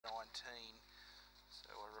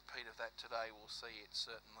repeat of that today will see it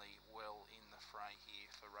certainly well in the fray here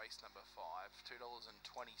for race number 5. $2.20,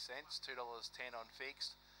 $2.10 on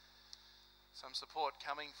fixed. Some support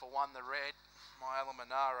coming for One the Red. Myala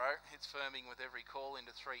Monaro, it's firming with every call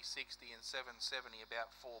into 360 and 770, about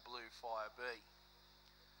 4 Blue Fire B.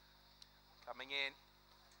 Coming in,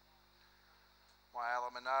 Myala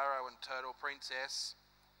Monaro and Total Princess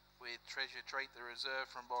with Treasure Treat, the reserve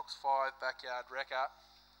from box 5, Backyard Wrecker.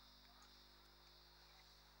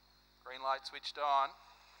 Green light switched on.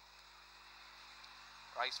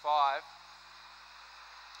 Race 5.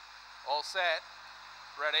 All set.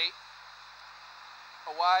 Ready.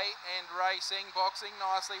 Away and racing. Boxing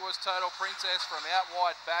nicely was Total Princess from out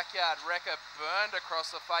wide. Backyard Wrecker burned across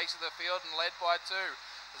the face of the field and led by 2.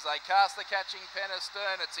 As they cast the catching pen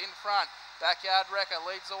astern, it's in front. Backyard Wrecker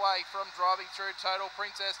leads the way from driving through Total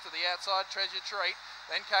Princess to the outside Treasure Treat.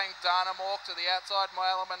 Then came Dana Mork to the outside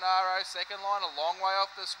Myala Monaro. Second line a long way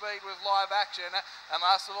off the speed with Live Action. And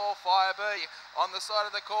last of all Fire B. On the side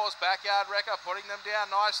of the course, Backyard Wrecker putting them down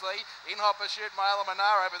nicely. In hot pursuit Myala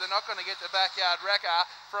Monaro, but they're not going to get to Backyard Wrecker.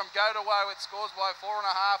 From Go to Woe, it scores by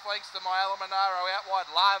 4.5 lengths to Myala Monaro. Out wide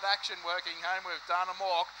Live Action working home with Dana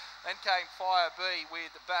Mork. Then came Fire B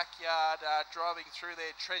with Backyard driving through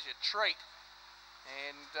their Treasure Treat.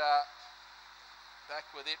 And back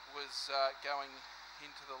with it was going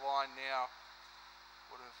into the line now,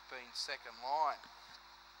 would have been second line.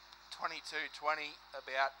 22.20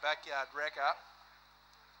 about Backyard Wrecker.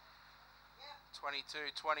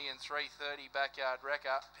 22.20 and 3.30 Backyard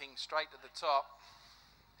Wrecker. Pinged straight to the top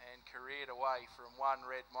and careered away from One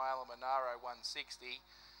Red Myala Monaro 160.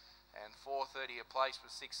 And 4.30 a place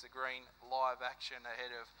with 6 the green. Live Action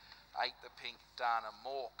ahead of 8 the pink Dana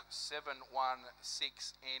Mork. 7, 1,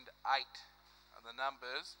 6 and 8 are the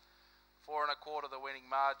numbers. 4 1/4 the winning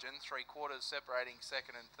margin. 3/4 separating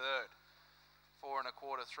second and third. 4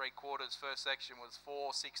 1/4, 3/4. First section was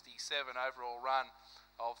 4.67. Overall run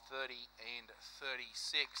of 30 and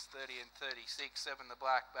 36. 30 and 36. 7 the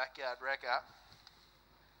black Backyard Wrecker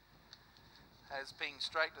has pinged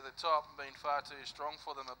straight to the top and been far too strong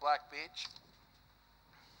for them. A black bitch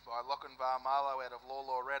by Lochinvar Marlow out of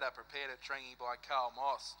Loretta, prepared at Trengy by Carl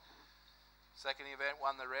Moss. Second event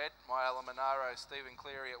won the red, Myala Monaro, Stephen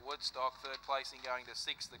Cleary at Woodstock. Third placing going to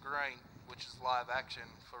 6 the green, which is Live Action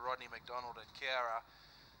for Rodney McDonald at Cowra.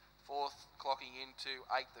 Fourth clocking into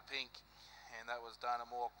 8 the pink, and that was Dana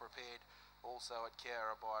Mork, prepared also at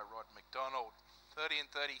Cowra by Rod McDonald. 30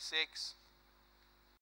 and 36.